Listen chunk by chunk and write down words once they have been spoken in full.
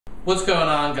What's going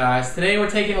on, guys? Today we're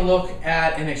taking a look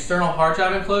at an external hard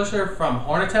drive enclosure from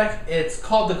Hornettek. It's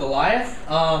called the Goliath,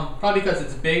 probably because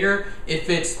it's bigger. It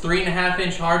fits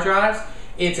 3.5-inch hard drives.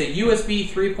 It's a USB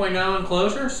 3.0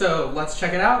 enclosure, so let's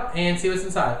check it out and see what's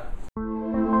inside.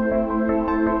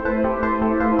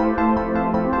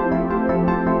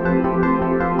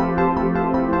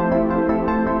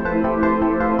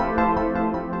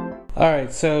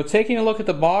 Alright, so taking a look at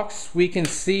the box, we can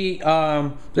see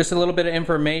just a little bit of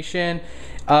information.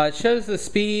 It shows the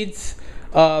speeds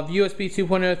of USB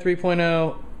 2.0,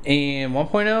 3.0, and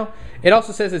 1.0. It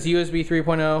also says it's USB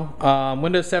 3.0,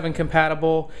 Windows 7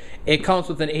 compatible. It comes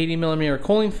with an 80mm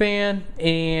cooling fan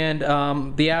and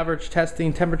the average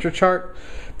testing temperature chart.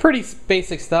 Pretty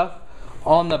basic stuff.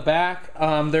 On the back,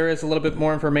 there is a little bit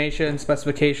more information,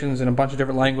 specifications in a bunch of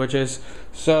different languages.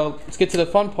 So let's get to the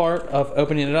fun part of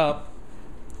opening it up.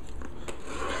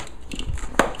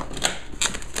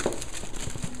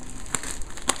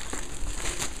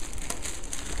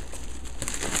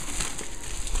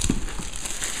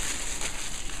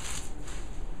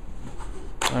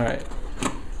 Alright,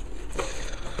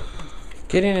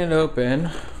 getting it open,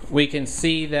 we can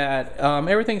see that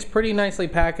everything's pretty nicely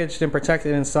packaged and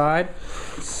protected inside.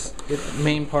 Let's get the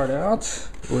main part out,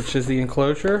 which is the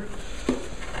enclosure.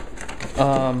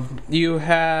 You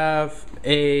have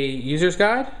a user's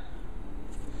guide,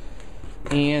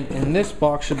 and in this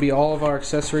box should be all of our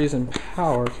accessories and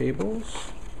power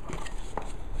cables.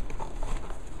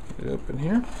 Get it open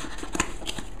here.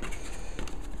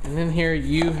 And then here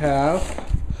you have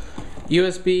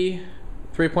USB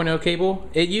 3.0 cable.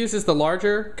 It uses the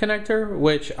larger connector,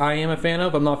 which I am a fan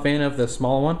of. I'm not a fan of the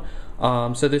small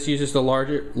one. So this uses the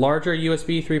larger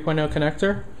USB 3.0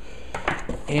 connector.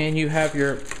 And you have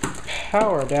your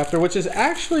power adapter, which is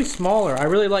actually smaller.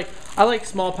 I like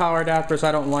small power adapters.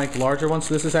 I don't like larger ones.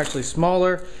 So this is actually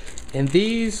smaller. And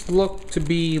these look to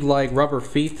be like rubber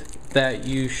feet that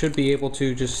you should be able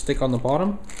to just stick on the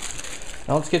bottom.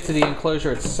 Now let's get to the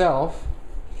enclosure itself.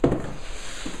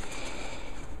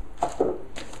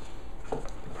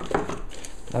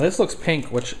 Now this looks pink,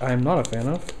 which I'm not a fan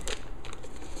of.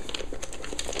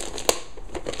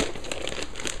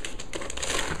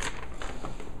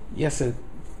 Yes,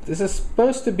 this is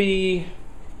supposed to be,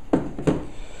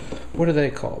 what do they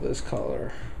call this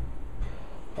color?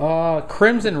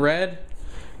 Crimson red.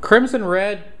 Crimson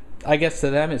red, I guess to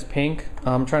them, is pink.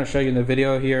 I'm trying to show you in the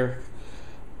video here.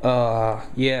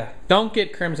 Yeah, don't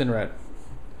get crimson red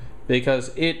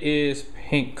because it is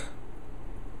pink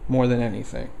more than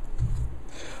anything.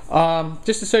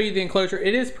 Just to show you the enclosure,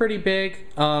 it is pretty big.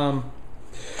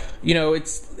 You know,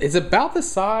 it's about the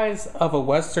size of a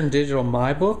Western Digital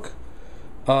MyBook.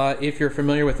 If you're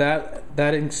familiar with that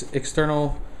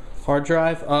external hard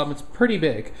drive, it's pretty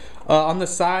big. On the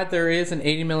side there is an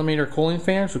 80mm cooling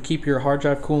fan, so keep your hard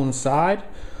drive cool inside.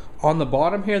 On the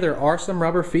bottom here there are some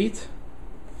rubber feet.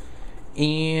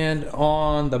 And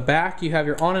on the back you have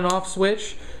your on and off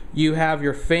switch. You have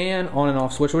your fan on and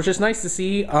off switch, which is nice to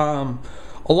see.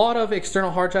 A lot of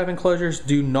external hard drive enclosures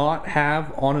do not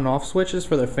have on and off switches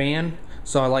for their fan,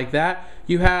 so I like that.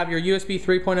 You have your USB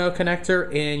 3.0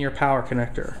 connector and your power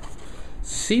connector.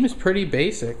 Seems pretty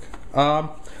basic.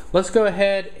 Let's go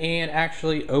ahead and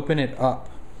actually open it up.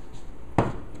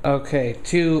 Okay,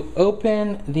 to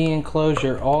open the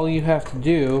enclosure, all you have to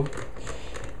do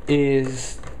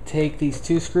is take these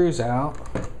two screws out.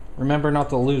 Remember not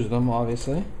to lose them,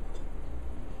 obviously.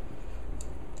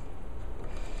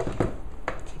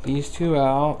 Take these two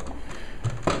out.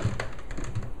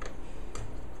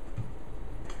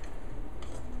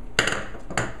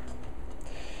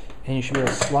 And you should be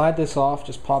able to slide this off,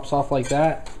 just pops off like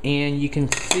that. And you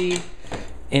can see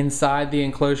inside the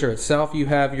enclosure itself, you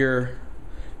have your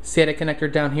SATA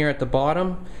connector down here at the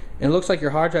bottom. And it looks like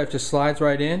your hard drive just slides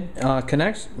right in,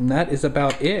 connects, and that is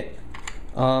about it.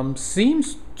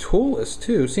 Seems toolless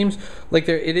too. Seems like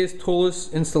it is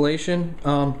toolless installation.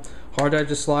 Hard drive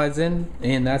just slides in,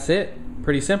 and that's it.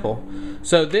 Pretty simple.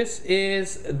 So this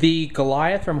is the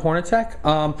Goliath from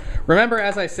Hornettek. Remember,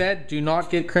 as I said, do not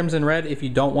get crimson red if you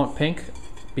don't want pink,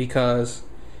 because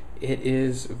it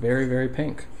is very, very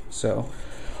pink. So,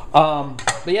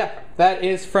 but yeah, that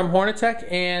is from Hornettek,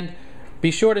 and be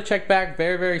sure to check back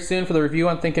very, very soon for the review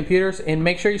on ThinkComputers, and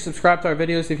make sure you subscribe to our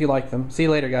videos if you like them. See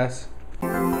you later, guys.